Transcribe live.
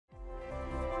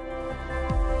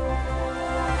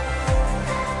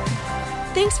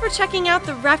Thanks for checking out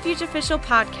the Refuge Official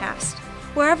podcast.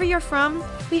 Wherever you're from,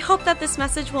 we hope that this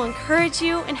message will encourage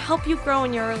you and help you grow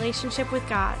in your relationship with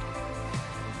God.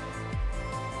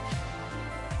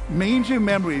 Manger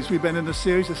Memories. We've been in the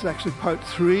series. This is actually part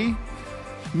 3.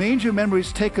 Manger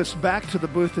Memories take us back to the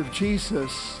birth of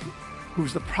Jesus,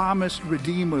 who's the promised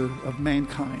Redeemer of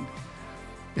mankind.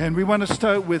 And we want to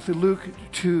start with Luke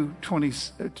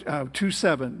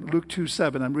 2:7. Luke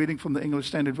 2:7. I'm reading from the English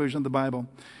Standard Version of the Bible.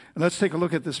 And let's take a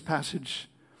look at this passage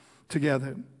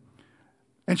together.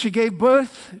 And she gave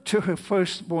birth to her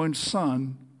firstborn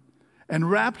son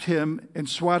and wrapped him in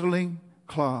swaddling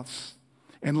cloths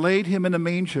and laid him in a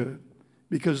manger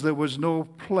because there was no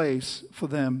place for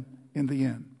them in the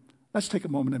inn. Let's take a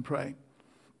moment and pray.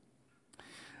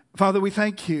 Father, we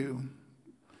thank you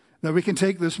that we can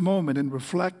take this moment and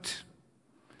reflect.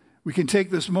 We can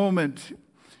take this moment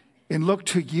and look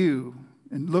to you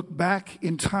and look back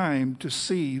in time to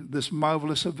see this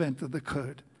marvelous event that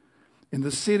occurred in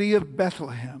the city of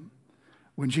Bethlehem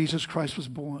when Jesus Christ was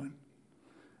born.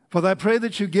 Father, I pray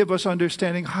that you give us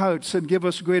understanding hearts and give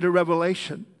us greater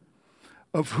revelation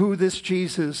of who this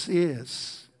Jesus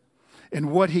is and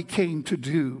what he came to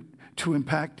do to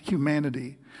impact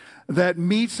humanity that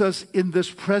meets us in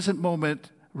this present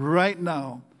moment right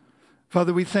now.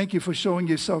 Father, we thank you for showing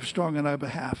yourself strong on our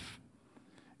behalf.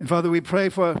 And Father, we pray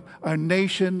for our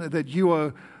nation that you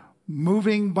are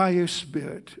moving by your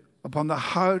Spirit upon the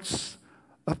hearts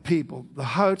of people, the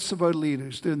hearts of our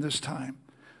leaders during this time,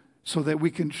 so that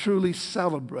we can truly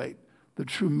celebrate the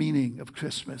true meaning of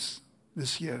Christmas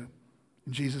this year.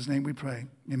 In Jesus' name we pray.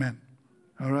 Amen.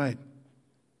 All right.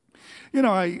 You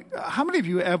know, how many of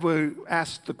you ever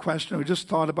asked the question or just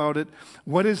thought about it,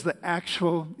 what is the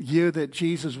actual year that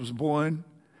Jesus was born?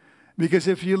 Because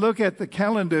if you look at the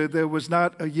calendar, there was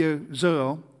not a year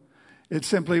zero. It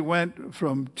simply went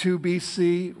from 2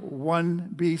 BC,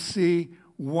 1 BC,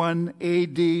 1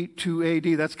 AD, 2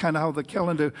 AD. That's kind of how the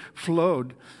calendar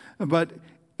flowed. But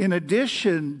in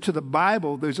addition to the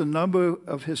Bible, there's a number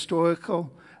of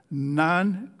historical,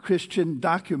 non-Christian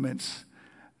documents,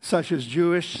 such as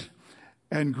Jewish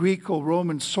and Greek or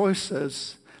Roman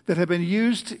sources that have been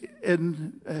used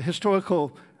in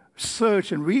historical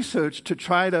search and research to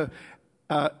try to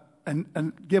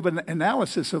and give an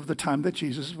analysis of the time that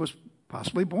Jesus was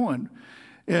possibly born.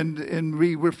 And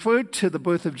we referred to the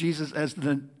birth of Jesus as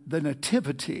the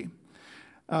nativity.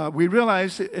 We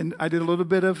realized, and I did a little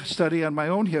bit of study on my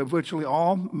own here, virtually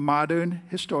all modern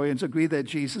historians agree that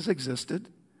Jesus existed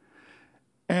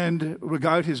and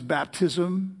regard his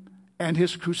baptism and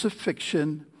his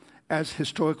crucifixion as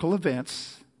historical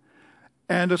events,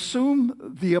 and assume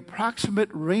the approximate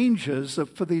ranges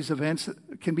for these events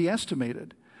can be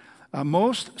estimated.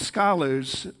 Most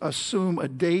scholars assume a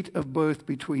date of birth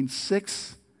between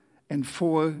 6 and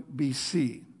 4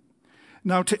 BC.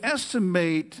 Now, to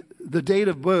estimate the date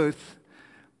of birth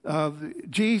of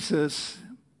Jesus,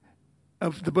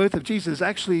 of the birth of Jesus, is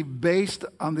actually based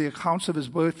on the accounts of his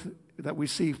birth that we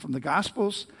see from the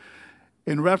Gospels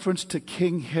in reference to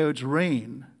King Herod's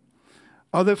reign.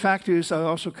 Other factors are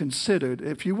also considered.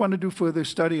 If you want to do further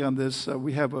study on this,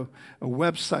 we have a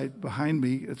website behind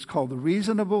me. It's called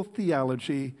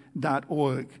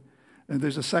thereasonabletheology.org. And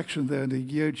there's a section there, the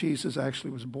year Jesus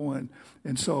actually was born.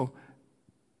 And so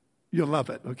you'll love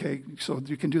it, okay? So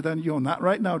you can do that on your own. Not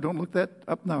right now. Don't look that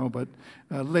up now, but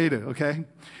later, okay?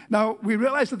 Now, we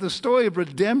realize that the story of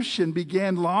redemption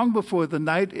began long before the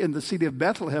night in the city of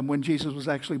Bethlehem when Jesus was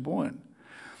actually born.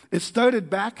 It started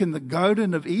back in the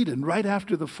Garden of Eden, right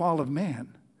after the fall of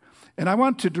man. And I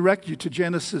want to direct you to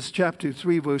Genesis chapter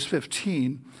 3, verse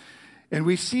 15. And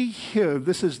we see here,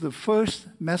 this is the first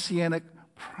messianic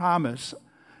promise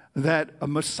that a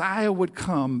Messiah would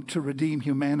come to redeem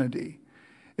humanity.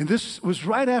 And this was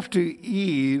right after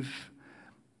Eve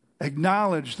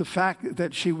acknowledged the fact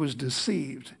that she was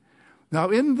deceived. Now,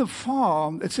 in the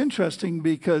fall, it's interesting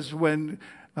because when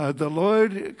the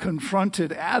Lord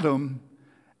confronted Adam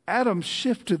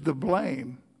shifted the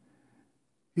blame.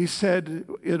 He said,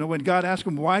 when God asked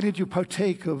him, why did you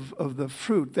partake of the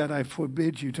fruit that I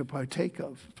forbid you to partake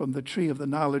of from the tree of the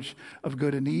knowledge of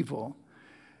good and evil?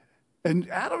 And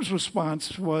Adam's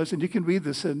response was, and you can read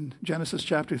this in Genesis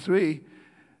chapter 3,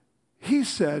 he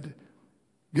said,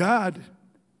 God,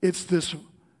 it's this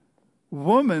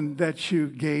woman that you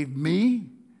gave me.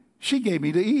 She gave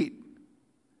me to eat.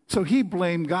 So he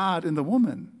blamed God and the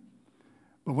woman.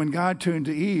 But when God turned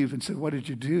to Eve and said, what did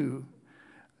you do?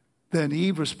 Then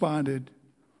Eve responded,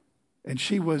 and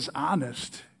she was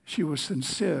honest. She was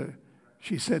sincere.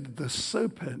 She said, the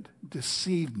serpent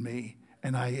deceived me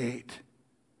and I ate.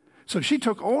 So she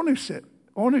took ownership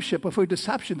ownership of her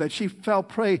deception, that she fell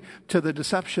prey to the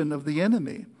deception of the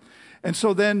enemy. And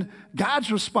so then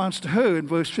God's response to her in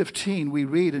verse 15, we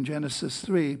read in Genesis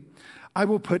 3, I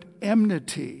will put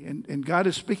enmity, and God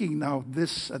is speaking now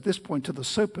at this point to the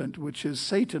serpent, which is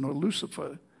Satan or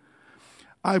Lucifer.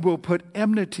 I will put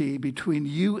enmity between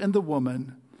you and the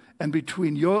woman, and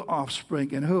between your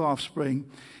offspring and her offspring.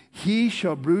 He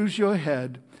shall bruise your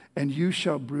head, and you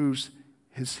shall bruise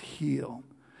his heel.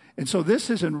 And so this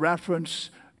is in reference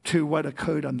to what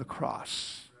occurred on the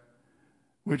cross,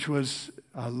 which was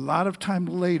a lot of time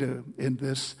later in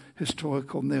this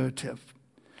historical narrative.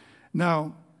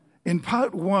 Now, in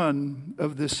part 1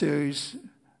 of this series,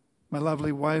 my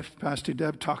lovely wife, Pastor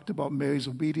Deb, talked about Mary's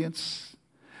obedience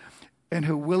and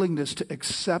her willingness to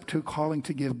accept her calling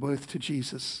to give birth to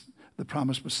Jesus, the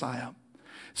promised Messiah.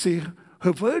 See,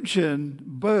 her virgin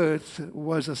birth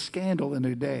was a scandal in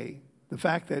her day. The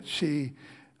fact that she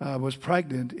was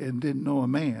pregnant and didn't know a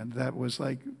man, that was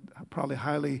like probably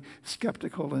highly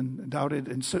skeptical and doubted,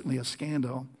 and certainly a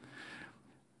scandal.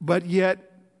 But yet,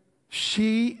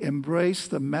 she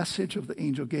embraced the message of the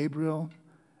angel Gabriel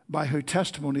by her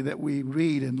testimony that we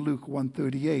read in Luke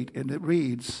 1:38. And it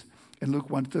reads in Luke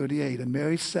 1:38, and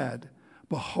Mary said,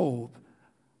 Behold,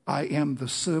 I am the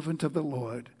servant of the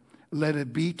Lord. Let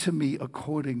it be to me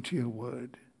according to your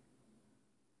word.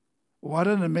 What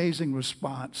an amazing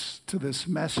response to this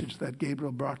message that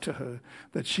Gabriel brought to her,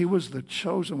 that she was the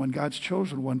chosen one, God's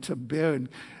chosen one, to bear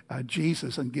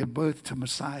Jesus and give birth to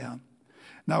Messiah.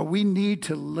 Now, we need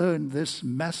to learn this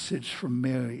message from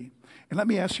Mary. And let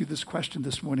me ask you this question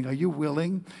this morning. Are you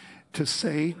willing to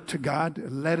say to God,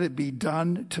 let it be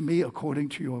done to me according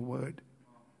to your word?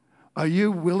 Are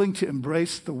you willing to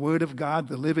embrace the word of God,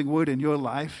 the living word in your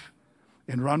life,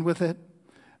 and run with it?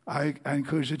 I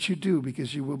encourage that you do,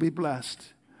 because you will be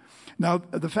blessed. Now,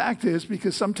 the fact is,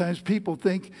 because sometimes people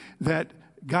think that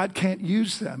God can't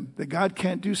use them, that God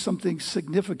can't do something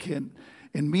significant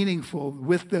and meaningful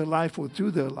with their life or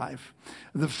through their life.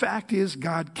 The fact is,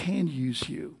 God can use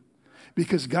you,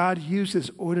 because God uses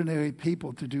ordinary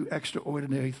people to do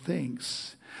extraordinary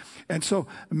things. And so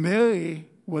Mary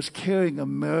was carrying a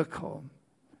miracle.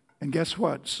 And guess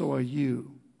what? So are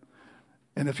you.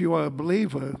 And if you are a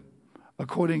believer,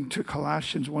 according to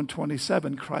Colossians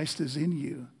 1:27, Christ is in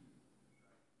you.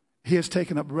 He has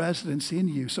taken up residence in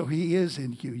you, so he is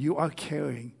in you. You are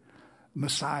carrying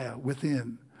Messiah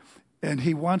within. And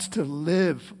he wants to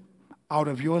live out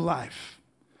of your life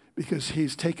because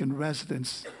he's taken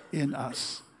residence in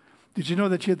us. Did you know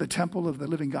that you're the temple of the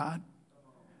living God?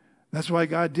 That's why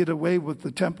God did away with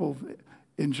the temple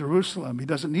in Jerusalem. He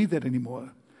doesn't need that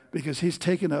anymore because he's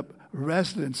taken up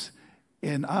residence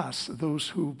in us, those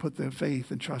who put their faith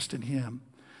and trust in him.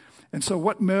 And so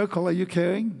what miracle are you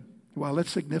carrying? Well, it's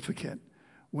significant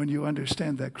when you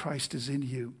understand that Christ is in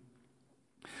you.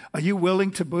 Are you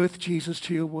willing to birth Jesus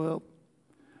to your world?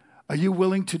 Are you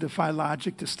willing to defy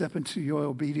logic to step into your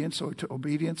obedience or to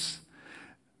obedience?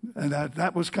 And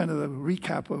that was kind of the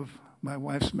recap of my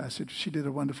wife's message. She did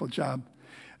a wonderful job.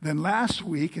 Then last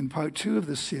week, in part 2 of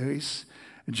this series,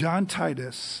 John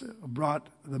Titus brought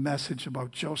the message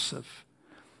about Joseph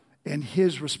and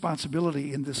his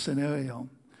responsibility in this scenario.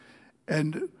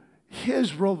 And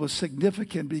his role was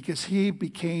significant because he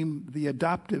became the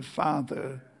adoptive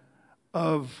father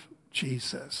of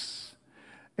Jesus.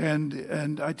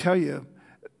 And I tell you,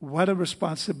 what a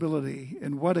responsibility,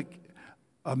 and what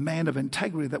a man of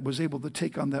integrity that was able to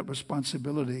take on that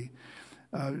responsibility.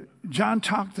 John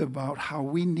talked about how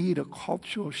we need a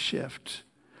cultural shift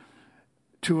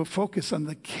to a focus on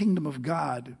the kingdom of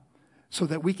God so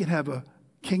that we can have a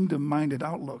kingdom-minded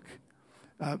outlook.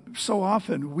 So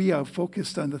often we are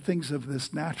focused on the things of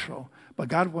this natural, but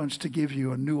God wants to give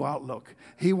you a new outlook.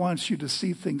 He wants you to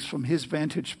see things from his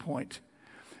vantage point.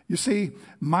 You see,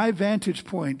 my vantage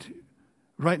point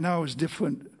right now is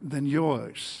different than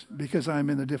yours because I'm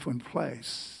in a different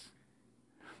place.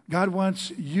 God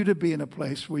wants you to be in a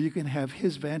place where you can have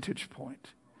his vantage point.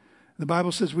 The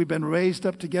Bible says we've been raised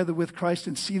up together with Christ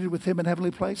and seated with him in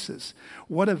heavenly places.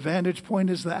 What a vantage point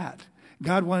is that?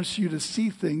 God wants you to see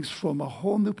things from a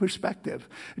whole new perspective.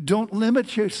 Don't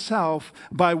limit yourself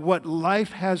by what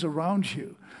life has around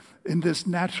you in this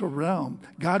natural realm.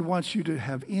 God wants you to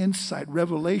have insight,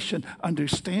 revelation,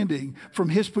 understanding from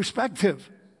his perspective.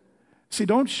 See,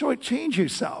 don't shortchange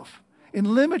yourself and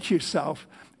limit yourself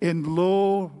in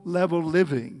low-level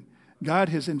living. God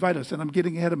has invited us, and I'm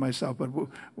getting ahead of myself, but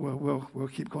we'll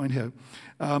keep going here.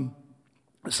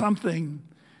 Something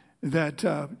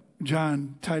that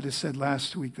John Titus said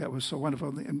last week that was so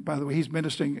wonderful. And by the way, he's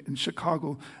ministering in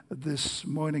Chicago this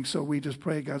morning, so we just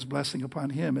pray God's blessing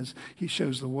upon him as he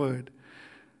shows the word.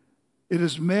 It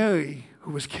is Mary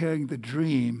who was carrying the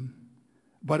dream,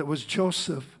 but it was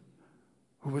Joseph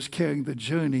who was carrying the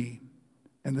journey,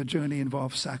 and the journey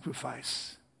involved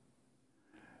sacrifice.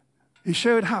 He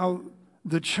showed how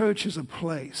the church is a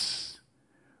place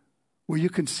where you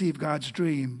conceive God's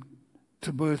dream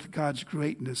to birth God's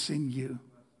greatness in you.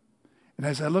 And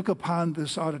as I look upon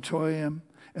this auditorium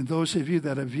and those of you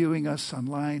that are viewing us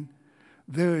online,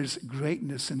 there is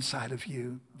greatness inside of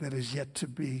you that is yet to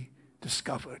be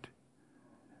discovered.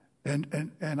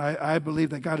 And I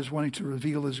believe that God is wanting to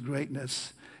reveal his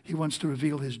greatness. He wants to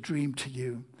reveal his dream to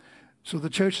you. So the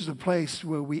church is a place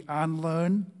where we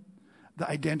unlearn the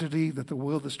identity that the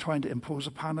world is trying to impose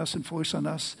upon us and force on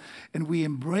us, and we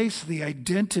embrace the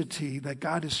identity that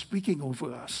God is speaking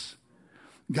over us.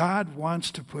 God wants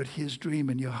to put his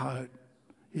dream in your heart.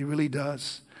 He really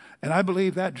does. And I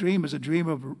believe that dream is a dream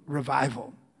of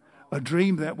revival, a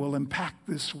dream that will impact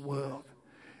this world.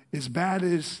 As bad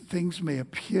as things may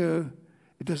appear,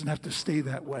 it doesn't have to stay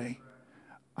that way.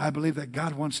 I believe that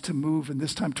God wants to move in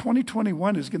this time.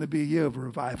 2021 is going to be a year of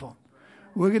revival.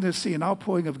 We're going to see an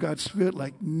outpouring of God's Spirit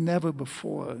like never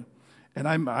before. And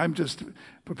I'm just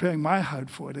preparing my heart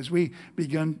for it. As we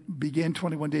begin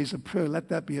 21 days of prayer, let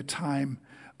that be a time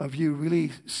of you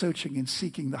really searching and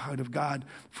seeking the heart of God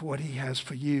for what he has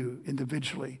for you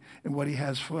individually and what he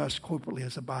has for us corporately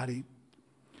as a body.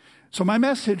 So my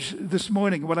message this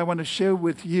morning, what I want to share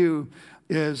with you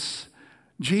is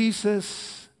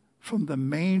Jesus from the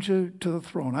manger to the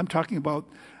throne. I'm talking about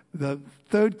the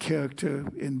third character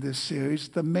in this series,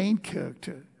 the main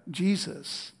character,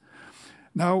 Jesus.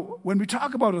 Now, when we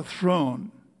talk about a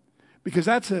throne, because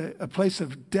that's a place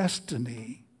of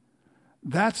destiny,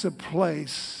 that's a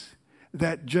place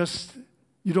that just,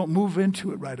 you don't move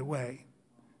into it right away.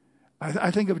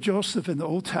 I think of Joseph in the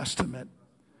Old Testament.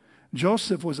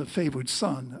 Joseph was a favored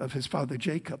son of his father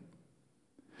Jacob.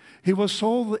 He was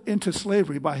sold into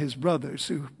slavery by his brothers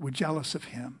who were jealous of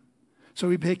him. So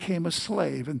he became a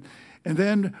slave. And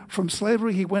then from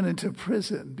slavery, he went into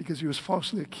prison because he was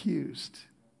falsely accused.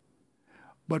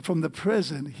 But from the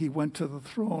prison, he went to the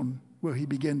throne where he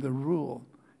began to rule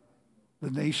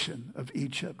the nation of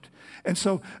Egypt. And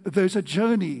so there's a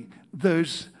journey,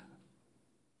 there's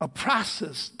a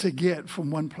process to get from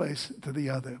one place to the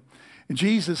other. And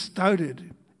Jesus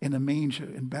started in a manger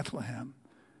in Bethlehem,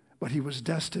 but he was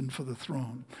destined for the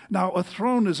throne. Now, a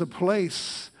throne is a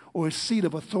place or a seat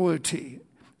of authority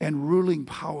and ruling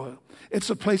power. It's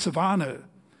a place of honor.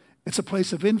 It's a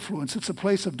place of influence. It's a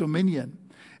place of dominion.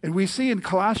 And we see in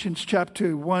Colossians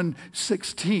chapter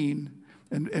 1:16,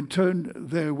 and turn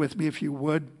there with me if you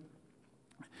would.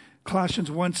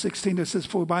 Colossians 1:16, it says,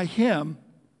 "For by him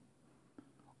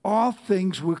all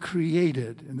things were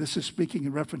created," and this is speaking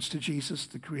in reference to Jesus,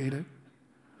 the Creator,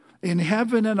 "in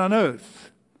heaven and on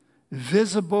earth,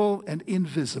 visible and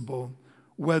invisible,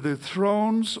 whether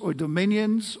thrones or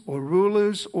dominions or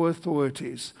rulers or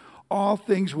authorities. All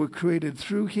things were created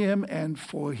through him and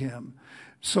for him."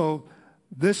 So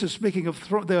this is speaking of,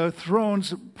 there are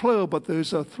thrones, plural, but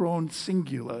there's a throne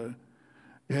singular.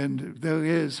 And there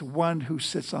is one who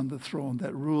sits on the throne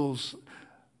that rules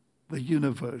the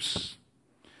universe.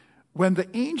 When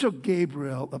the angel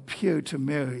Gabriel appeared to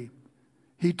Mary,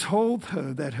 he told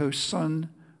her that her son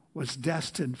was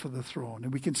destined for the throne.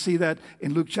 And we can see that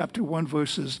in Luke chapter 1,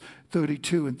 verses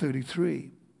 32 and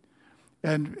 33.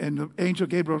 And the angel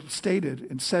Gabriel stated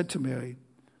and said to Mary,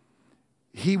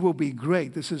 he will be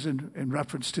great. This is in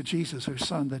reference to Jesus, her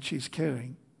son that she's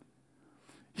carrying.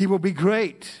 He will be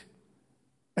great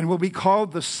and will be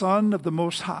called the Son of the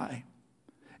Most High.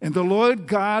 And the Lord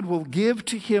God will give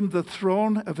to him the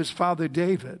throne of his father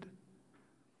David.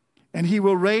 And he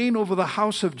will reign over the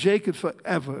house of Jacob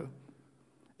forever.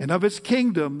 And of his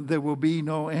kingdom there will be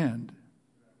no end.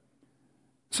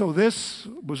 So this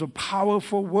was a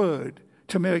powerful word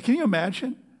to Mary. Can you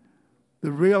imagine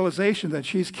the realization that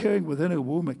she's carrying within her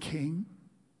womb a king?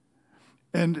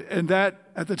 And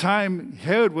that at the time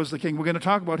Herod was the king. We're going to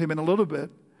talk about him in a little bit.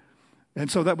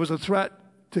 And so that was a threat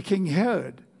to King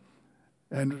Herod.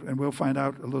 And we'll find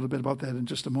out a little bit about that in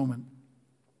just a moment.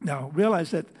 Now,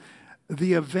 realize that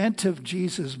the event of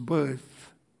Jesus'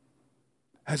 birth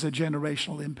has a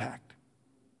generational impact.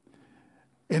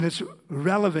 And it's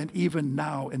relevant even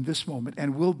now in this moment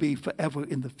and will be forever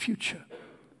in the future.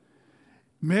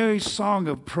 Mary's song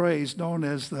of praise, known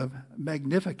as the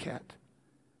Magnificat,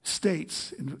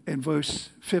 states in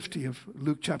verse 50 of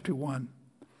Luke chapter 1,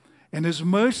 "And his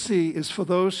mercy is for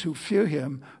those who fear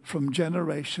him from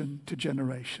generation to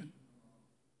generation."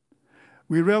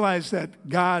 We realize that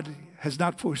God has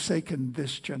not forsaken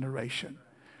this generation.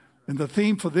 And the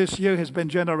theme for this year has been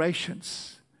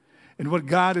generations. and what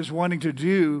God is wanting to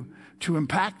do to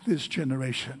impact this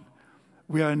generation.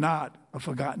 We are not a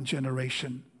forgotten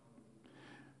generation.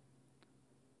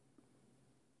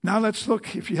 Now let's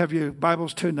look, if you have your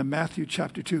Bibles, turn to Matthew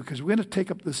chapter 2, because we're going to take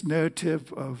up this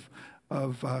narrative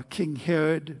of King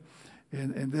Herod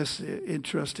and this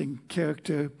interesting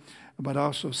character, but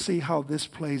also see how this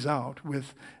plays out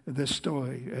with this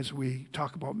story as we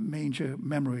talk about manger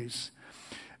memories.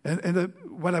 And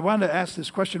what I want to ask this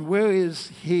question, where is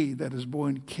he that is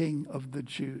born King of the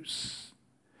Jews?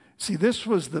 See, this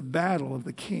was the battle of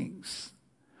the kings.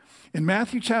 In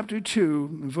Matthew chapter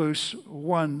 2, verse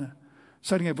 1,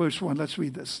 starting at verse 1, let's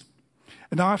read this.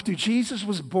 And now after Jesus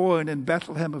was born in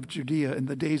Bethlehem of Judea in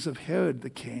the days of Herod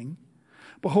the king,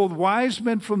 behold, wise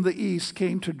men from the east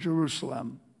came to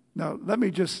Jerusalem. Now, let me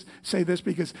just say this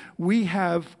because we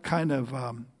have kind of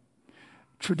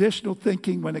traditional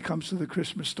thinking when it comes to the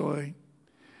Christmas story.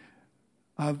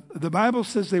 The Bible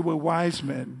says they were wise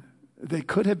men. They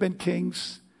could have been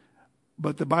kings,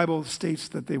 but the Bible states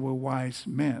that they were wise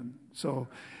men. So,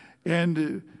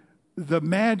 and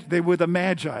they were the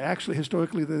Magi. Actually,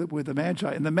 historically, they were the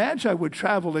Magi. And the Magi would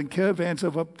travel in caravans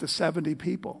of up to 70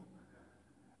 people.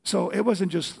 So it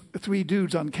wasn't just 3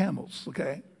 dudes on camels,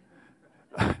 okay?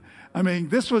 I mean,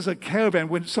 this was a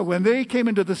caravan. So when they came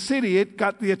into the city, it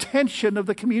got the attention of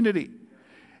the community.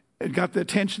 It got the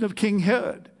attention of King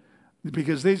Herod.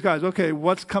 Because these guys, okay,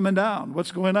 what's coming down?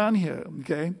 What's going on here?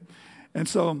 Okay?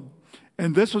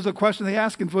 And this was a question they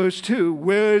asked in verse 2.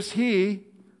 Where is he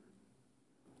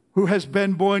who has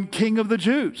been born King of the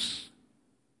Jews?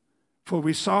 For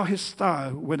we saw his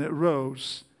star when it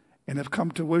rose and have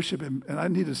come to worship him. And I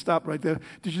need to stop right there.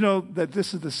 Did you know that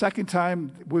this is the second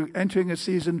time we're entering a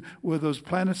season where those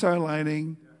planets are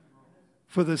aligning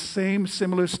for the same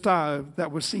similar star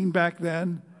that was seen back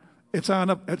then? It's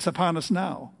upon us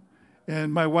now.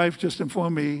 And my wife just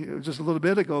informed me just a little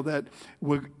bit ago that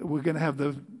we're going to have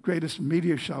the greatest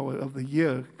meteor shower of the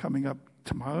year coming up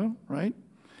tomorrow, right?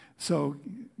 So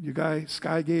you guys,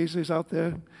 sky gazers out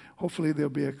there, hopefully there'll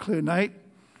be a clear night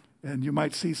and you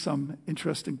might see some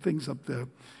interesting things up there.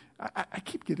 I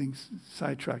keep getting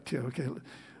sidetracked here, okay.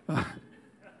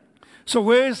 So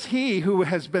where is he who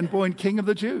has been born King of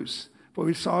the Jews? For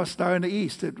we saw a star in the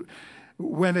east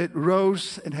when it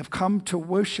rose and have come to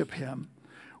worship him.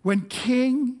 When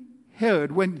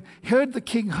Herod the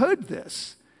king heard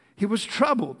this, he was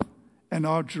troubled, and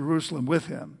all Jerusalem with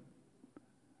him.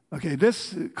 Okay,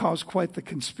 this caused quite the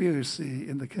conspiracy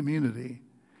in the community.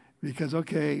 Because,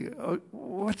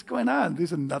 what's going on?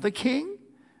 There's another king?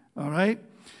 All right?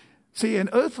 See, an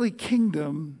earthly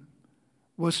kingdom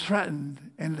was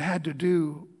threatened, and it had to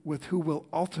do with who will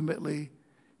ultimately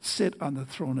sit on the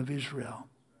throne of Israel.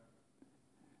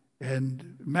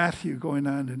 And Matthew, going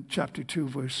on in chapter 2,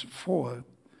 verse 4,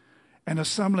 and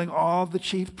assembling all the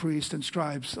chief priests and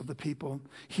scribes of the people,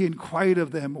 he inquired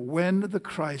of them when the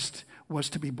Christ was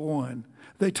to be born.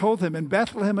 They told him, in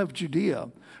Bethlehem of Judea,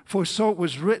 for so it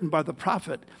was written by the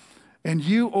prophet, and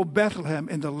you, O Bethlehem,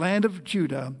 in the land of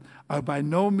Judah, are by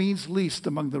no means least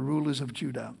among the rulers of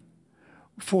Judah.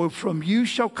 For from you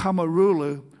shall come a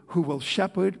ruler who will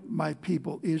shepherd my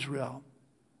people Israel.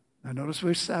 Now notice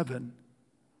verse 7.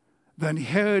 Then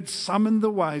Herod summoned the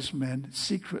wise men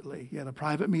secretly. He had a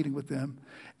private meeting with them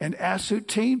and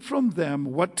ascertained from them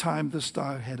what time the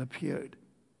star had appeared.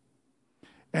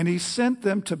 And he sent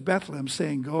them to Bethlehem,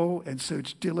 saying, go and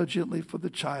search diligently for the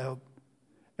child.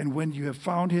 And when you have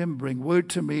found him, bring word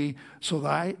to me so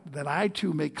that I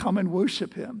too may come and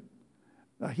worship him.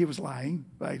 He was lying,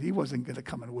 right? He wasn't going to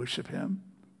come and worship him.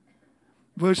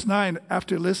 Verse 9,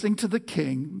 after listening to the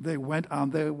king, they went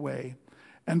on their way.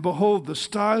 And behold, the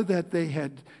star that they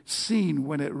had seen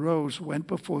when it rose went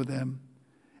before them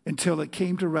until it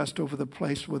came to rest over the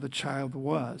place where the child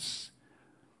was.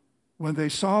 When they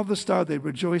saw the star, they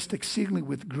rejoiced exceedingly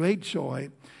with great joy.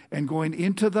 And going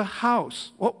into the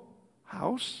house. Oh,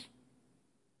 house?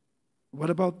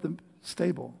 What about the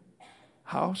stable?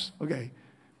 House? Okay.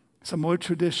 Some more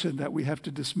tradition that we have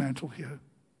to dismantle here.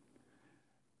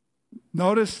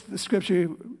 Notice the scripture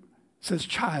says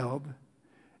child.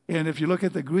 And if you look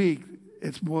at the Greek,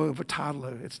 it's more of a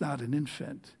toddler. It's not an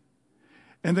infant.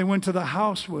 And they went to the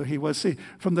house where he was. See,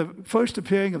 from the first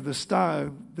appearing of the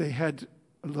star, they had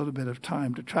a little bit of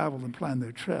time to travel and plan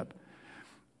their trip.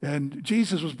 And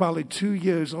Jesus was probably 2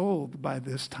 years old by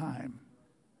this time.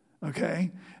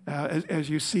 Okay? As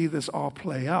you see this all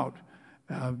play out.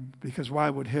 Because why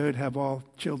would Herod have all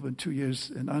children 2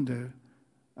 years and under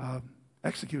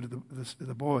executed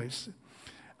the boys?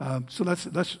 So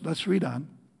let's read on.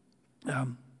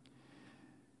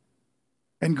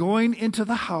 And going into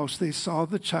the house, they saw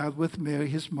the child with Mary,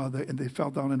 his mother, and they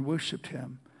fell down and worshipped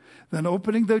him. Then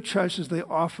opening their treasures, they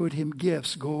offered him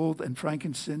gifts, gold and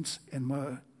frankincense and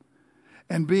myrrh.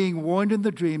 And being warned in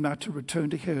the dream not to return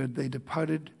to Herod, they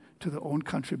departed to their own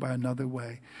country by another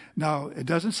way. Now, it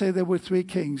doesn't say there were 3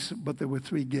 kings, but there were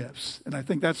 3 gifts. And I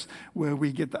think that's where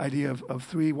we get the idea of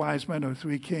 3 wise men or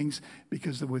 3 kings,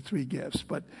 because there were 3 gifts.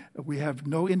 But we have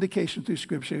no indication through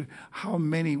Scripture how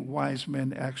many wise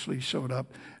men actually showed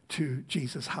up to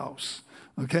Jesus' house.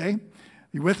 Okay?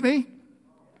 You with me?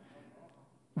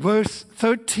 Verse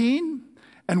 13,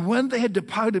 and when they had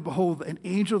departed, behold, an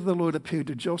angel of the Lord appeared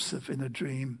to Joseph in a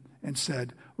dream and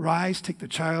said, Rise, take the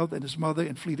child and his mother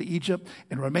and flee to Egypt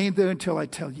and remain there until I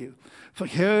tell you. For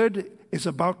Herod is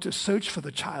about to search for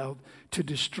the child to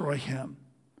destroy him.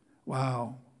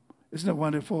 Wow. Isn't it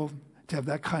wonderful to have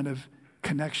that kind of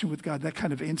connection with God, that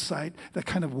kind of insight, that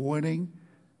kind of warning?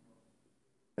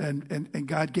 And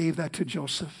God gave that to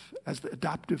Joseph as the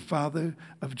adoptive father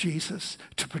of Jesus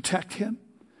to protect him.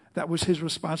 That was his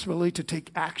responsibility, to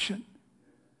take action.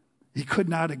 He could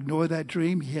not ignore that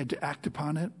dream. He had to act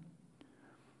upon it.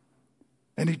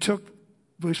 And he took,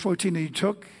 verse 14, he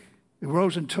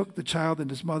arose and took the child and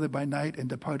his mother by night and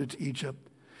departed to Egypt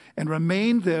and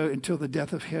remained there until the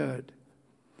death of Herod.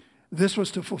 This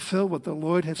was to fulfill what the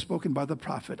Lord had spoken by the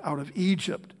prophet, Out of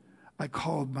Egypt I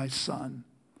called my son.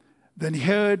 Then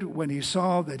Herod, when he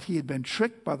saw that he had been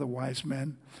tricked by the wise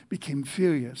men, became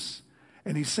furious.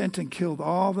 And he sent and killed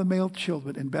all the male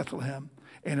children in Bethlehem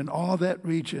and in all that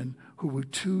region who were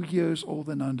 2 years old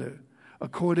and under,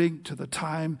 according to the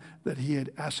time that he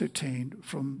had ascertained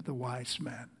from the wise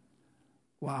men.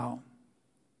 Wow.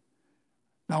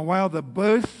 Now, while the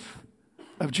birth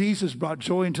of Jesus brought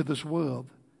joy into this world,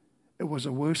 it was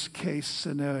a worst-case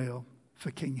scenario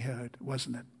for King Herod,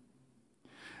 wasn't it?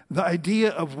 The idea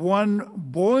of one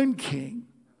born king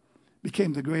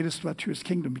became the greatest threat to his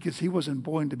kingdom because he wasn't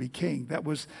born to be king. That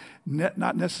was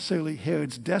not necessarily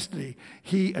Herod's destiny.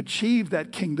 He achieved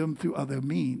that kingdom through other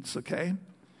means, okay?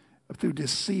 Through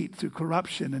deceit, through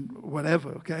corruption, and whatever,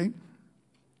 okay?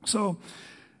 So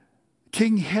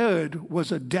King Herod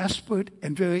was a desperate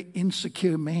and very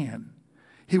insecure man.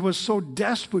 He was so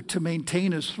desperate to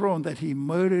maintain his throne that he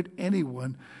murdered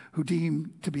anyone who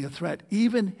deemed to be a threat,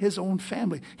 even his own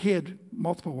family. He had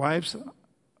multiple wives,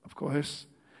 of course.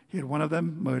 He had one of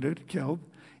them murdered, killed.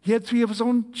 He had 3 of his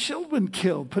own children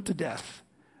killed, put to death.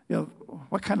 You know,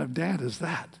 what kind of dad is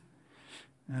that?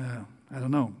 I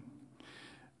don't know.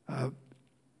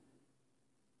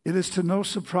 It is to no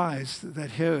surprise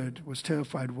that Herod was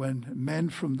terrified when men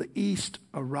from the east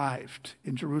arrived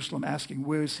in Jerusalem asking,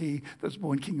 where is he that's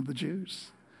born king of the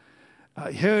Jews?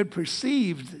 Herod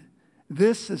perceived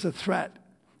this as a threat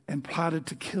and plotted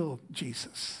to kill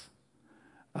Jesus.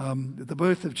 The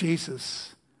birth of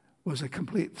Jesus was a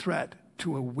complete threat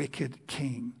to a wicked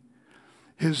king.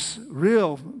 His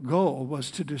real goal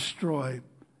was to destroy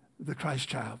the Christ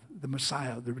child, the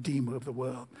Messiah, the Redeemer of the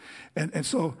world. And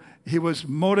so he was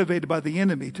motivated by the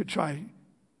enemy to try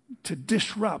to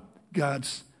disrupt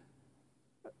God's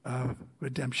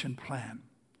redemption plan.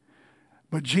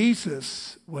 But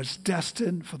Jesus was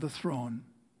destined for the throne.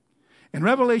 In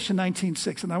Revelation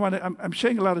 19:6, and I'm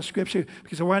sharing a lot of scripture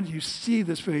because I want you to see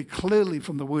this very clearly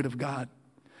from the Word of God.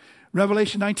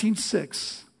 Revelation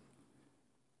 19:6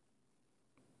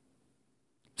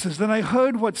 says, Then I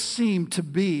heard what seemed to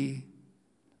be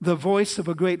the voice of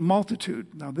a great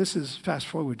multitude. Now this is fast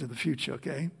forward to the future,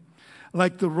 okay?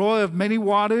 Like the roar of many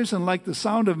waters and like the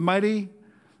sound of mighty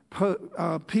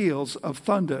peals of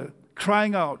thunder,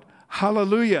 crying out,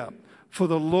 Hallelujah, for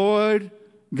the Lord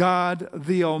God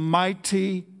the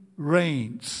Almighty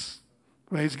reigns.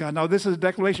 Praise God. Now this is a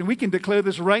declaration. We can declare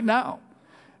this right now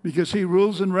because he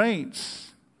rules and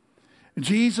reigns. And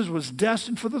Jesus was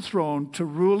destined for the throne to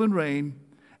rule and reign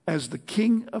as the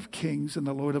King of Kings and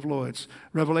the Lord of Lords.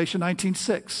 Revelation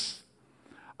 19:6.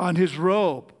 On his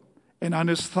robe and on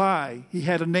his thigh he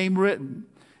had a name written,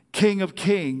 King of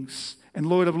Kings and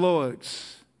Lord of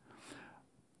Lords.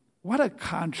 What a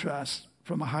contrast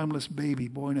from a harmless baby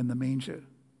born in the manger.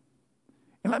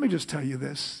 And let me just tell you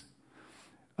this.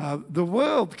 The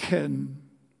world can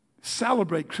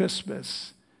celebrate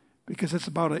Christmas because it's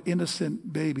about an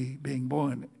innocent baby being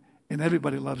born. And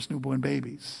everybody loves newborn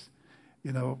babies.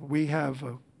 You know, we have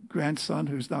a grandson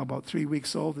who's now about 3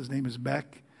 weeks old. His name is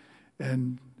Beck.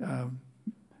 And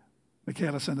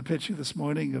Michaela sent a picture this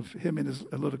morning of him in his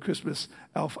little Christmas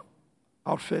elf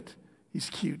outfit. He's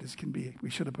cute as can be. We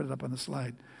should have put it up on the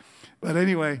slide. But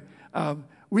anyway,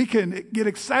 we can get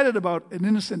excited about an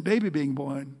innocent baby being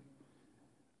born.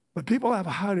 But people have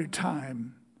a harder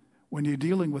time when you're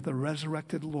dealing with a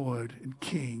resurrected Lord and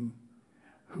King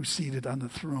who's seated on the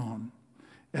throne.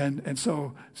 And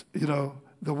so,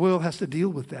 the world has to deal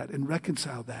with that and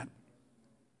reconcile that.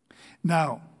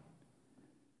 Now,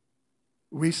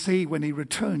 we see when he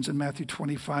returns in Matthew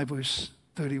 25, verse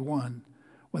 31,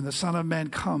 when the Son of Man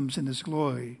comes in his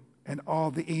glory and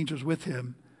all the angels with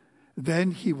him,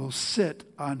 then he will sit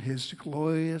on his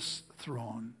glorious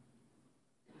throne.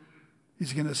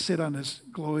 He's going to sit on his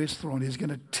glorious throne. He's going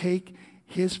to take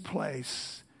his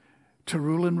place to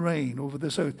rule and reign over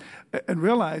this earth. And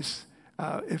realize,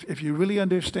 if you really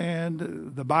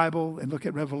understand the Bible and look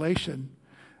at Revelation,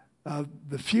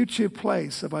 the future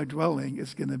place of our dwelling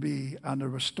is going to be on a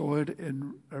restored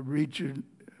earth.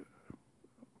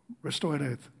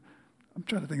 I'm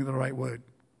trying to think of the right word.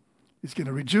 He's going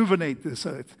to rejuvenate this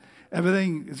earth.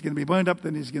 Everything is going to be burned up,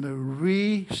 then he's going to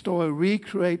restore,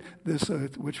 recreate this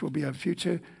earth, which will be our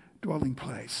future dwelling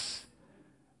place.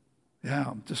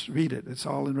 Yeah, just read it. It's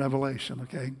all in Revelation,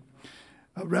 okay?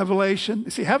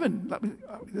 Revelation, see, heaven,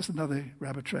 this is another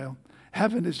rabbit trail.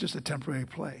 Heaven is just a temporary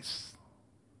place.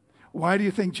 Why do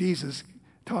you think Jesus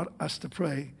taught us to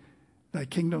pray, thy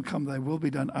kingdom come, thy will be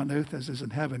done on earth as is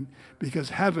in heaven? Because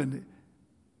heaven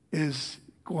is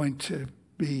going to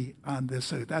be on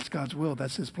this earth. That's God's will.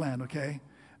 That's his plan, okay?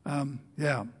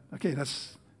 Okay,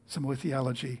 that's some more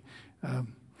theology.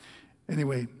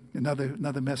 Anyway,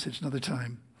 another message, another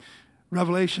time.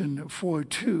 Revelation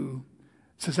 4:2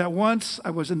 says that once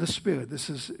I was in the Spirit. This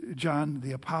is John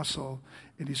the Apostle,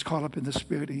 and he's caught up in the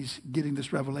Spirit. He's getting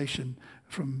this revelation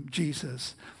from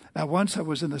Jesus. At once I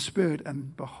was in the Spirit,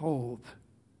 and behold,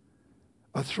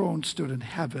 a throne stood in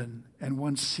heaven, and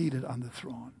one seated on the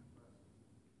throne.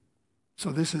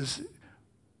 So this is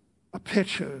a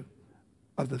picture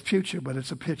of the future, but it's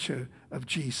a picture of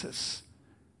Jesus.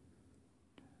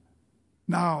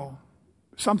 Now,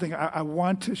 something I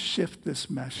want to shift this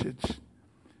message,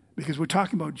 because we're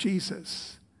talking about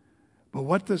Jesus, but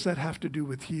what does that have to do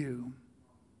with you?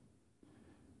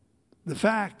 The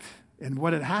fact, and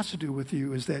what it has to do with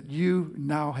you, is that you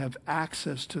now have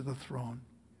access to the throne.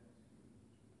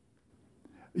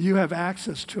 You have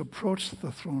access to approach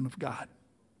the throne of God,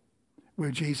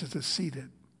 where Jesus is seated,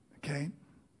 okay?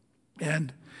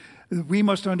 And we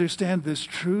must understand this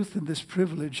truth and this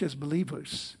privilege as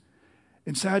believers.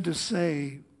 And sad to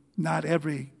say, not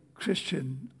every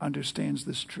Christian understands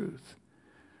this truth.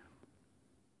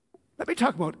 Let me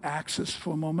talk about access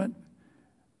for a moment.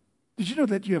 Did you know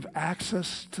that you have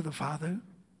access to the Father?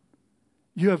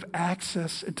 You have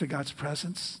access into God's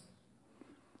presence.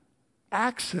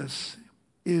 Access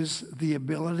is the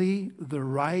ability, the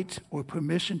right, or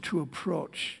permission to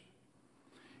approach,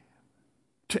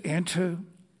 to enter,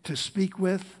 to speak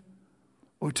with,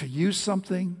 or to use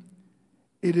something.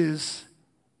 It is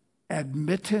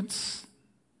admittance.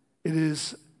 It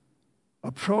is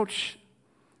approach.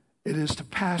 It is to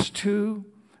pass to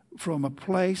from a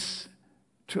place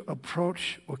to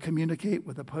approach or communicate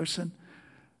with a person.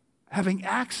 Having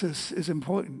access is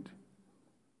important.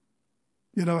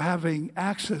 Having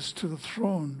access to the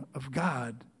throne of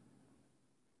God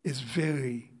is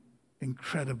very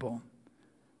incredible.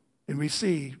 And we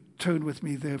see, turn with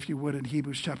me there if you would, in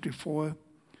Hebrews chapter 4.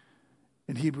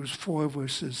 In Hebrews 4,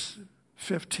 verses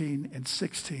 15 and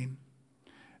 16.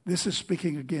 This is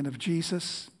speaking again of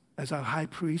Jesus as our high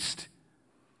priest.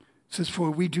 It says,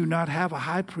 for we do not have a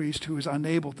high priest who is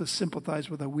unable to sympathize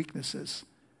with our weaknesses.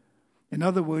 In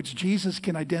other words, Jesus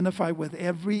can identify with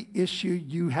every issue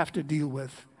you have to deal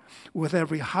with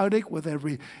every heartache, with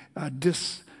every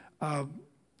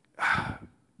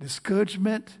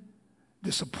discouragement,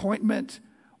 disappointment,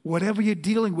 whatever you're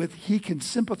dealing with, he can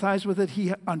sympathize with it.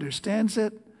 He understands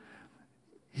it.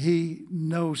 He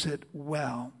knows it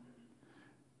well.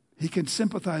 He can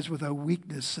sympathize with our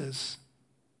weaknesses.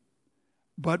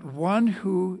 But one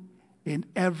who in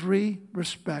every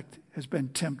respect has been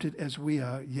tempted as we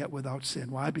are, yet without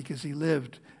sin. Why? Because he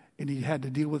lived and he had to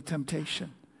deal with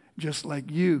temptation, just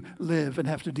like you live and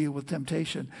have to deal with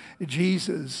temptation.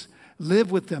 Jesus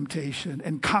lived with temptation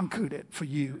and conquered it for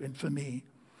you and for me.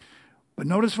 But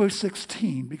notice verse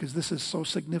 16, because this is so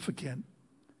significant.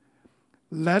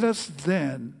 Let us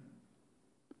then,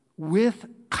 with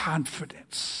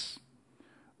confidence,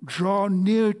 draw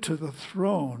near to the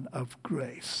throne of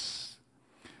grace,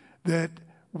 that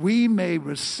we may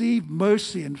receive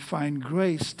mercy and find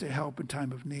grace to help in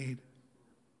time of need.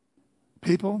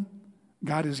 People,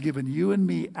 God has given you and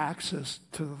me access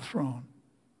to the throne,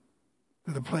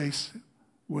 to the place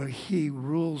where he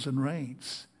rules and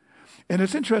reigns. And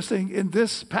it's interesting, in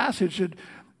this passage,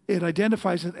 it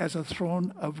identifies it as a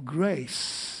throne of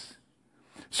grace.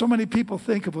 So many people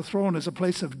think of a throne as a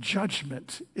place of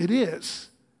judgment. It is.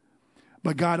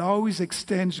 But God always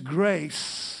extends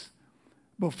grace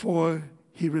before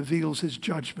he reveals his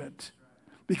judgment.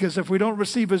 Because if we don't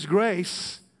receive his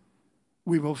grace,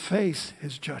 we will face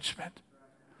his judgment.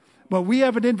 But we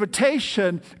have an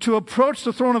invitation to approach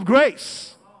the throne of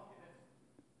grace.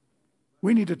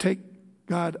 We need to take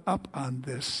God up on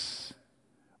this.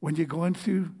 When you're going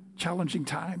through challenging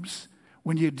times,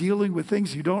 when you're dealing with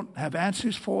things you don't have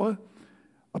answers for,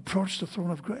 approach the throne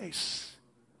of grace.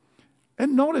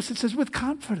 And notice it says with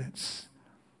confidence.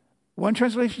 One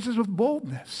translation says with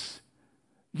boldness.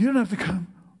 You don't have to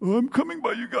come, oh, I'm coming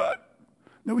by you, God.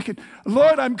 No, we can,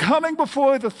 Lord, I'm coming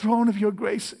before the throne of your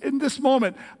grace. In this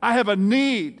moment, I have a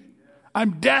need.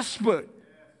 I'm desperate.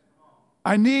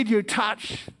 I need your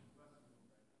touch.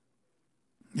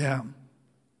 Yeah.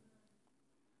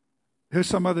 Here's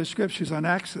some other scriptures on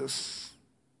access.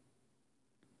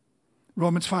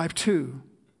 Romans 5:2.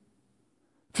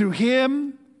 Through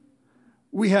him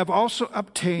we have also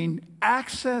obtained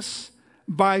access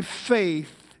by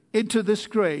faith into this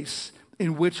grace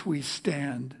in which we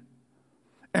stand.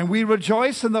 And we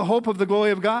rejoice in the hope of the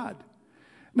glory of God.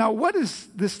 Now, what is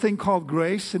this thing called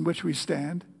grace in which we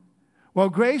stand? Well,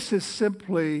 grace is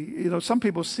simply, some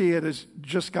people see it as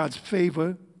just God's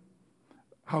favor,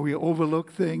 how we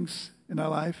overlook things in our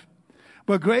life.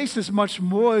 But grace is much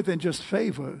more than just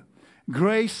favor.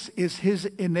 Grace is his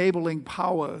enabling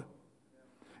power.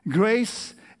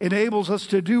 Grace enables us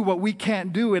to do what we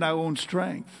can't do in our own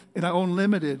strength, in our own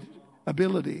limited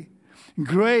ability.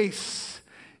 Grace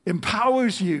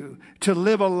empowers you to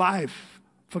live a life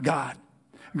for God.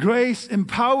 Grace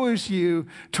empowers you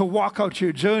to walk out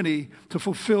your journey to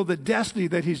fulfill the destiny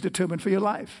that he's determined for your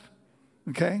life.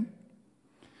 Okay?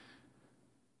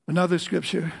 Another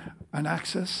scripture on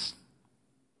access.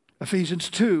 Ephesians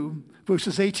 2,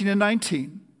 verses 18 and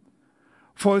 19.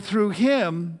 For through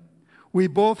him we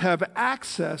both have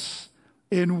access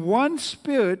in one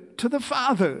spirit to the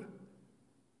Father.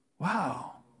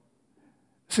 Wow.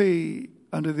 See,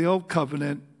 under the old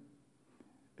covenant,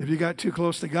 if you got too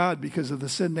close to God because of the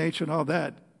sin nature and all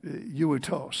that, you were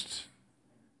toast.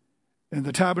 In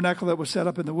the tabernacle that was set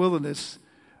up in the wilderness,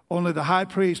 only the high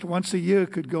priest once a year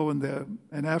could go in there.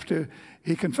 And after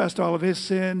he confessed all of his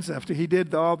sins, after he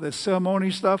did all the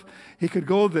ceremony stuff, he could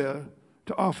go there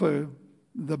to offer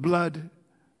the blood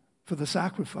for the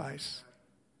sacrifice.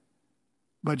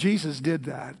 But Jesus did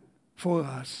that for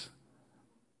us.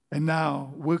 And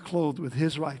now we're clothed with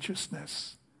his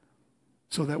righteousness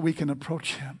so that we can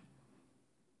approach him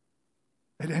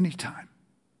at any time.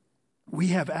 We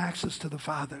have access to the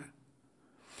Father.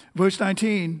 Verse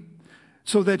 19,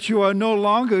 so that you are no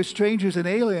longer strangers and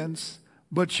aliens,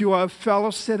 but you are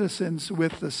fellow citizens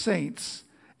with the saints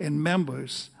and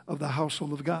members of the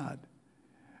household of God.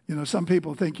 Some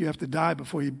people think you have to die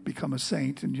before you become a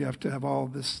saint, and you have to have all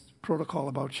this protocol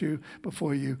about you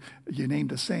before you're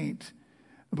named a saint.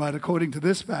 But according to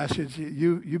this passage,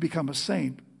 you become a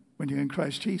saint when you're in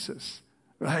Christ Jesus,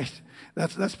 right?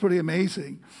 That's pretty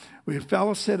amazing. We're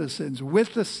fellow citizens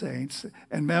with the saints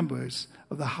and members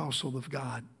of the household of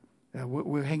God.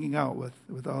 We're hanging out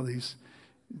with all these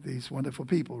wonderful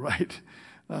people, right?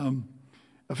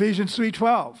 Ephesians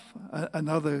 3:12,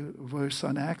 another verse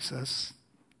on access.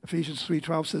 Ephesians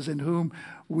 3:12 says, in whom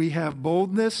we have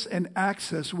boldness and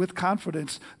access with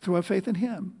confidence through our faith in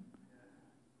him.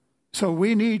 So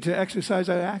we need to exercise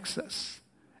our access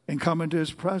and come into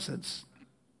his presence.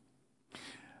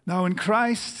 Now in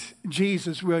Christ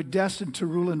Jesus, we are destined to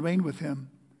rule and reign with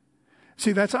him.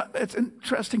 See, it's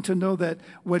interesting to know that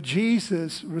what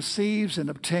Jesus receives and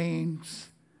obtains,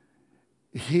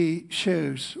 he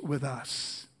shares with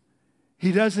us.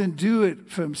 He doesn't do it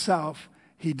for himself.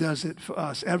 He does it for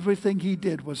us. Everything he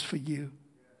did was for you.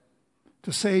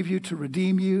 To save you, to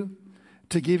redeem you,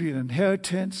 to give you an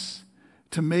inheritance,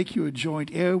 to make you a joint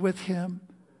heir with him.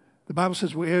 The Bible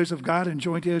says we're heirs of God and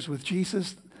joint heirs with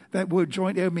Jesus. That word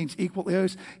joint heir means equal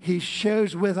heirs. He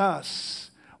shares with us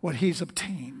what he's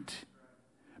obtained.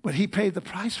 But he paid the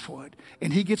price for it,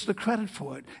 and he gets the credit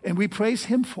for it, and we praise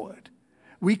him for it.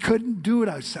 We couldn't do it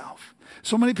ourselves.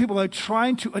 So many people are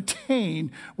trying to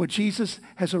attain what Jesus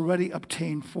has already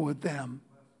obtained for them.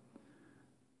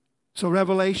 So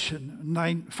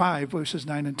Revelation 5, verses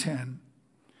 9 and 10.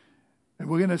 And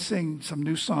we're going to sing some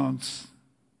new songs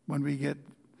when we get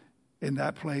in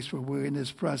that place where we're in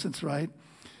his presence, right?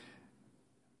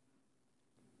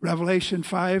 Revelation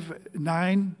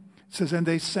 5:9 says, and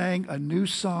they sang a new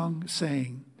song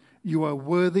saying, you are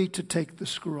worthy to take the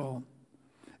scroll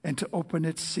and to open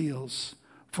its seals,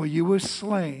 for you were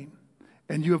slain,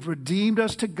 and you have redeemed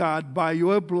us to God by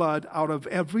your blood out of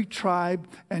every tribe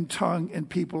and tongue and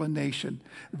people and nation.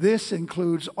 This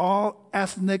includes all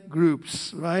ethnic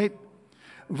groups, right?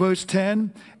 Verse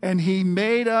 10, and he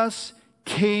made us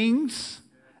kings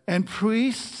and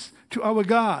priests to our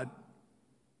God,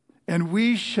 and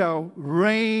we shall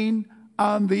reign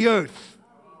on the earth.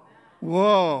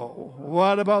 Whoa,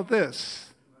 what about this?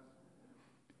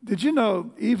 Did you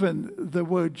know even the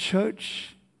word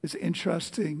church is an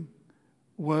interesting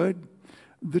word?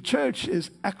 The church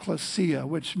is ecclesia,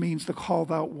 which means the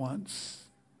called out ones.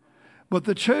 But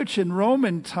the church in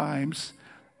Roman times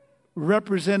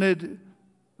represented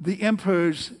the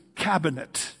emperor's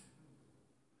cabinet.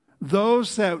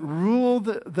 Those that ruled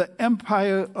the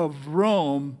empire of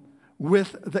Rome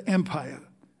with the empire,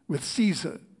 with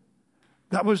Caesar.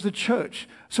 That was the church.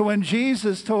 So when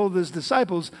Jesus told his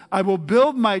disciples, I will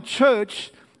build my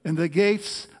church and the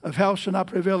gates of hell shall not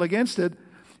prevail against it,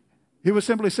 he was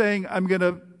simply saying, I'm going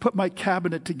to put my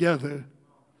cabinet together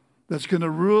that's going to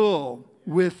rule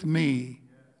with me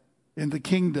in the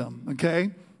kingdom,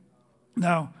 okay?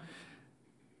 Now,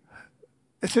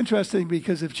 it's interesting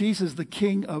because if Jesus is the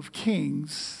King of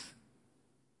Kings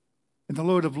and the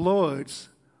Lord of Lords,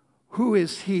 who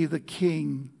is he the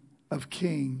King of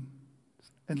Kings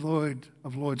and Lord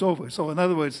of Lords over? So in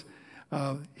other words,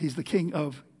 he's the King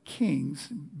of Kings,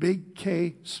 big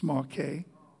K, small k,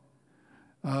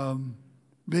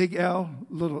 big L,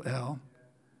 little l.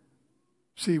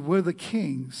 See, we're the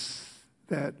kings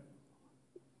that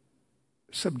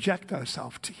subject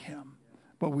ourselves to him,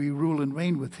 but we rule and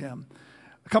reign with him.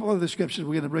 A couple of the scriptures,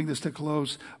 we're going to bring this to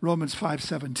close. Romans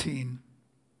 5:17.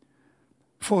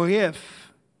 For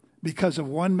if, because of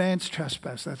one man's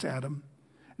trespass, that's Adam,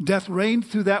 death reigned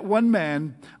through that one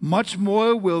man, much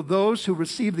more will those who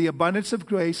receive the abundance of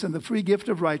grace and the free gift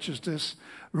of righteousness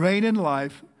reign in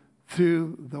life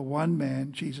through the one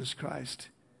man, Jesus Christ.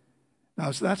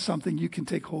 Now, so that's something you can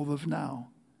take hold of now.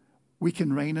 We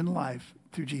can reign in life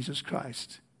through Jesus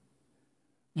Christ.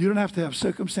 You don't have to have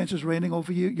circumstances reigning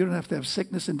over you. You don't have to have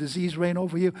sickness and disease reign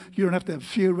over you. You don't have to have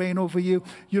fear reign over you.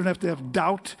 You don't have to have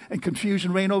doubt and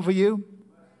confusion reign over you.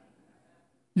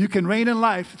 You can reign in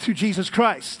life through Jesus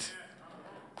Christ.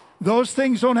 Those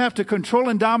things don't have to control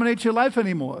and dominate your life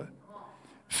anymore.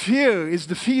 Fear is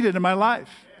defeated in my life.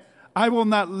 I will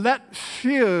not let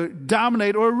fear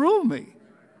dominate or rule me.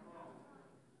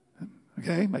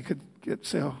 Okay? I could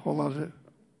say a whole lot of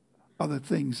other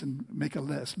things and make a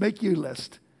list. Make your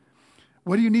list.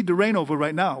 What do you need to reign over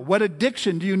right now? What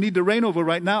addiction do you need to reign over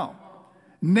right now?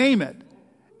 Name it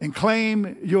and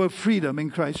claim your freedom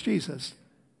in Christ Jesus.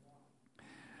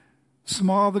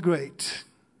 Small the great.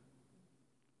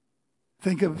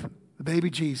 Think of the baby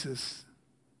Jesus,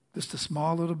 just a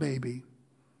small little baby.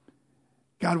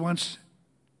 God wants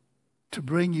to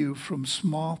bring you from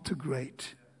small to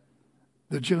great.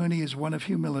 The journey is one of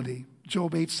humility.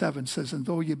 Job 8:7 says, and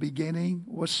though your beginning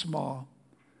was small,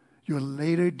 your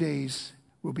later days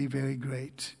will be very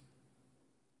great.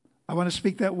 I want to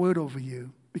speak that word over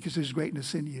you because there's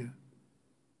greatness in you.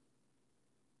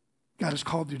 God has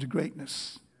called you to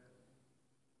greatness.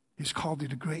 He's called you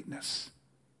to greatness.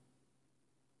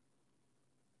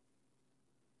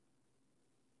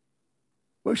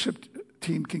 Worship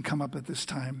team can come up at this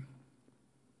time.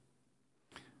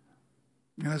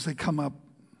 And as they come up,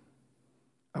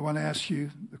 I want to ask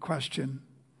you the question,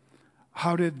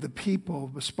 how did the people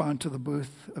respond to the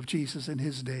birth of Jesus in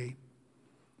his day?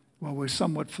 Well, we're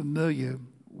somewhat familiar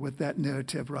with that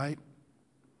narrative, right?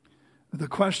 The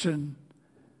question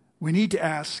we need to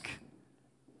ask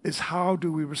is, how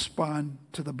do we respond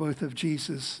to the birth of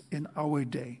Jesus in our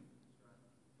day?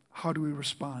 How do we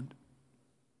respond?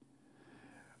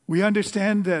 We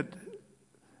understand that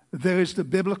there is the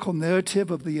biblical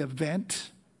narrative of the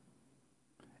event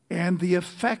and the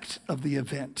effect of the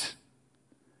event.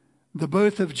 The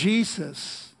birth of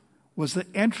Jesus was the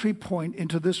entry point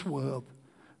into this world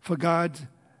for God's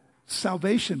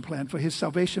salvation plan, for his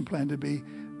salvation plan to be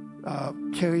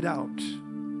carried out,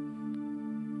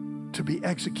 to be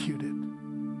executed,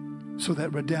 so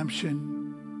that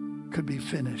redemption could be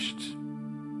finished.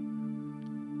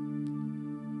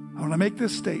 I want to make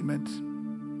this statement.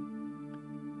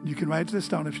 You can write this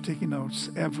down if you're taking notes.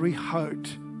 Every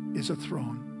heart is a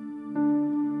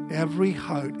throne. Every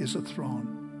heart is a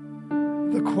throne.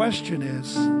 The question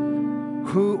is,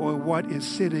 who or what is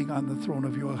sitting on the throne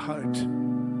of your heart?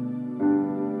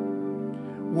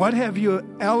 What have you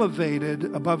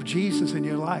elevated above Jesus in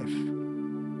your life?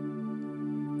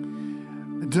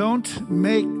 Don't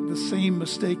make the same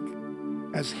mistake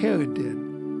as Herod did.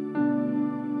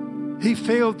 He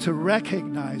failed to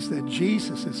recognize that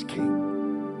Jesus is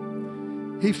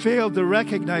king. he failed to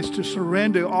recognize, to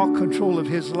surrender all control of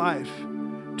his life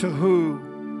to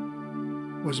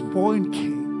who was born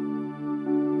king.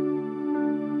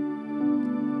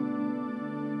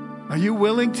 Are you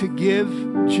willing to give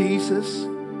Jesus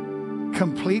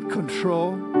complete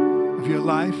control of your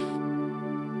life?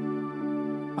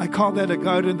 I call that a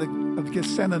Garden of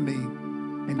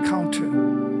Gethsemane encounter,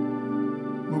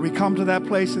 where we come to that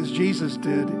place as Jesus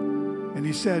did, and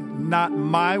he said, not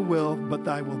my will, but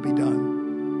thy will be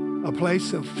done. A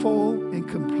place of full and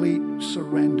complete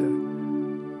surrender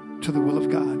to the will of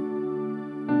God.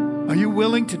 Are you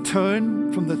willing to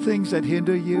turn from the things that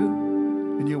hinder you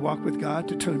in your walk with God,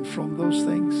 to turn from those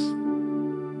things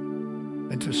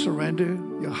and to surrender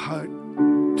your heart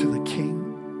to the King?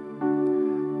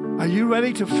 Are you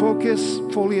ready to focus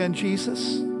fully on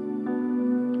Jesus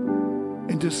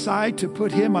and decide to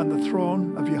put him on the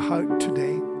throne of your heart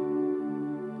today?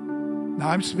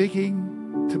 Now I'm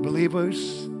speaking to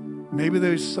believers. Maybe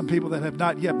there's some people that have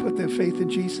not yet put their faith in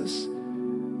Jesus.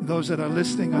 Those that are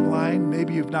listening online,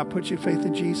 maybe you've not put your faith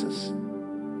in Jesus.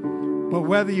 But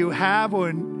whether you have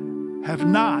or have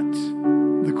not,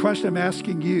 the question I'm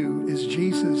asking you, is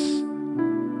Jesus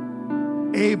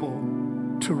able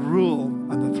to rule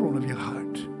on the throne of your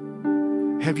heart?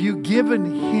 Have you given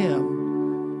him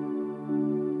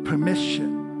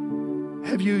permission?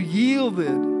 Have you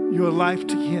yielded your life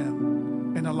to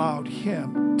him and allowed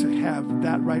him to have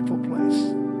that rightful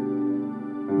place?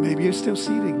 Maybe you're still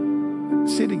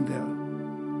sitting there,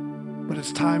 but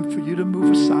it's time for you to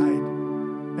move aside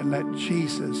and let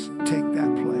Jesus take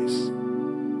that place.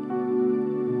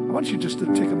 I want you just to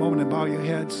take a moment and bow your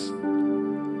heads.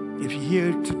 If you're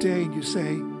here today and you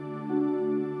say,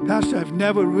 Pastor, I've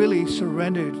never really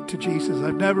surrendered to Jesus.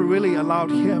 I've never really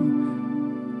allowed him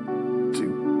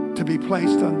to be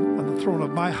placed on the throne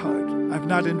of my heart. I've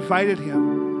not invited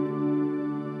him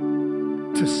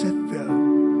to sit there.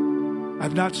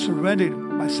 I've not surrendered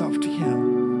myself to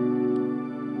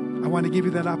him. I want to give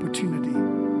you that opportunity.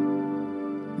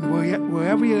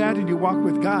 Wherever you're at in your walk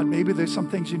with God, maybe there's some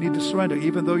things you need to surrender,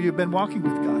 even though you've been walking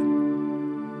with God.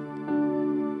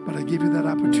 But I give you that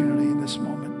opportunity in this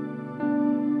moment.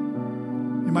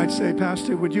 You might say,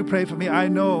 Pastor, would you pray for me? I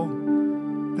know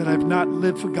that I've not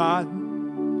lived for God,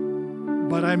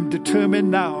 but I'm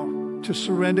determined now to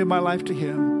surrender my life to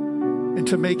him and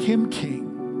to make him king.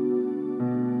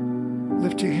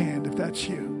 Lift your hand if that's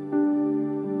you.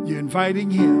 You're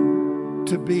inviting him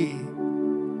to be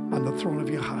on the throne of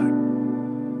your heart.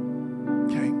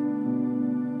 Okay.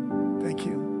 Thank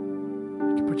you.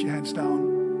 You can put your hands down.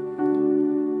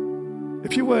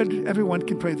 If you would, everyone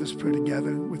can pray this prayer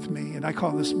together with me. And I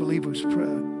call this believer's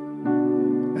prayer.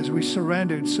 As we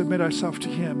surrender and submit ourselves to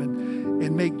him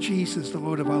and make Jesus the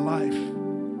Lord of our life.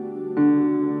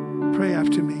 Pray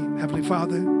after me. Heavenly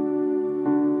Father,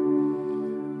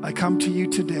 I come to you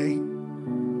today.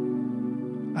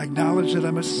 I acknowledge that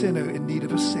I'm a sinner in need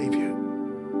of a Savior.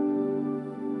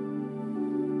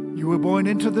 You were born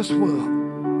into this world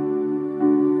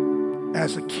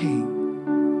as a king.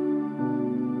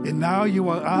 And now you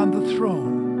are on the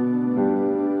throne,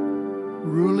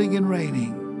 ruling and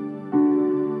reigning.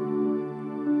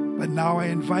 But now I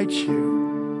invite you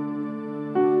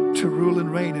to rule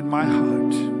and reign in my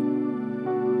heart.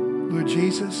 Lord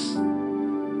Jesus,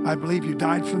 I believe you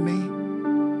died for me.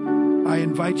 I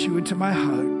invite you into my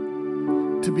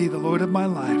heart to be the Lord of my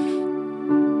life.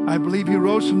 I believe you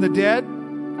rose from the dead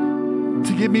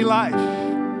to give me life.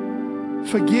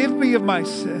 Forgive me of my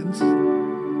sins.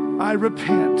 I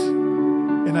repent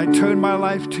and I turn my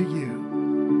life to you.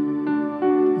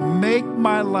 Make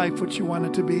my life what you want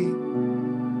it to be.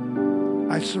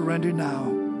 I surrender now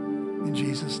in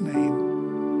Jesus' name.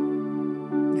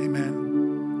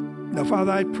 Amen. Now,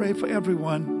 Father, I pray for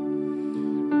everyone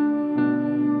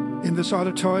in this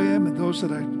auditorium and those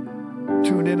that are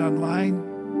tuned in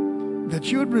online,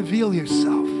 that you would reveal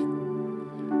yourself,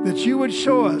 that you would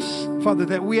show us, Father,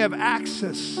 that we have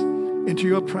access into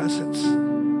your presence.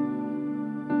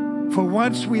 For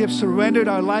once we have surrendered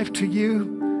our life to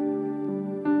you,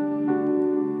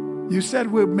 you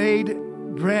said we're made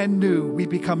brand new. We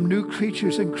become new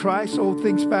creatures in Christ. Old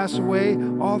things pass away.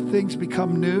 All things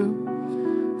become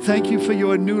new. Thank you for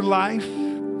your new life.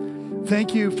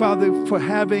 Thank you, Father, for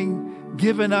having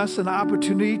given us an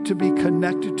opportunity to be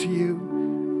connected to you,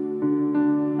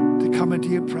 to come into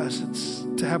your presence,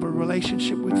 to have a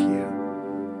relationship with you.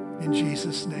 In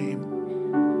Jesus' name,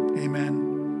 amen.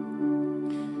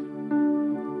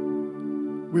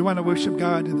 We want to worship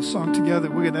God in the song together.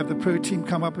 We're going to have the prayer team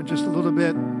come up in just a little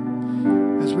bit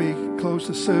as we close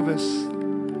the service.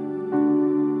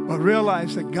 But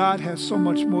realize that God has so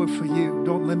much more for you.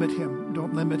 Don't limit him.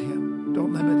 Don't limit him.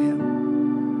 Don't limit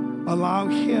him. Allow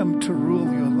him to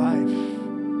rule your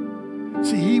life.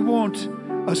 See, he won't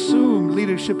assume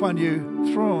leadership on your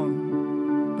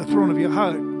throne, the throne of your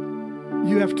heart.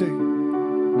 You have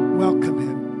to welcome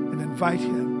him and invite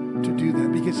him to do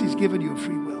that because he's given you a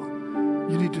free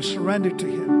will. You need to surrender to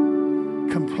him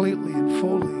completely and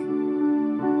fully.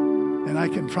 And I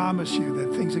can promise you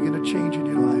that things are going to change in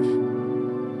your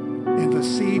life. And the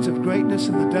seeds of greatness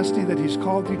and the destiny that he's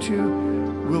called you to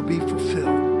will be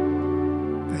fulfilled.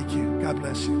 Thank you. God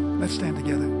bless you. Let's stand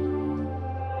together.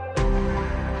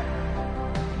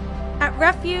 At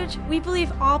Refuge, we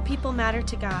believe all people matter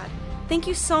to God. Thank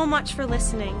you so much for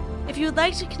listening. If you would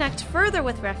like to connect further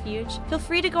with Refuge, feel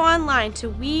free to go online to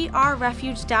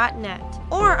wearerefuge.net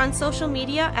or on social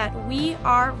media at We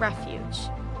Are Refuge.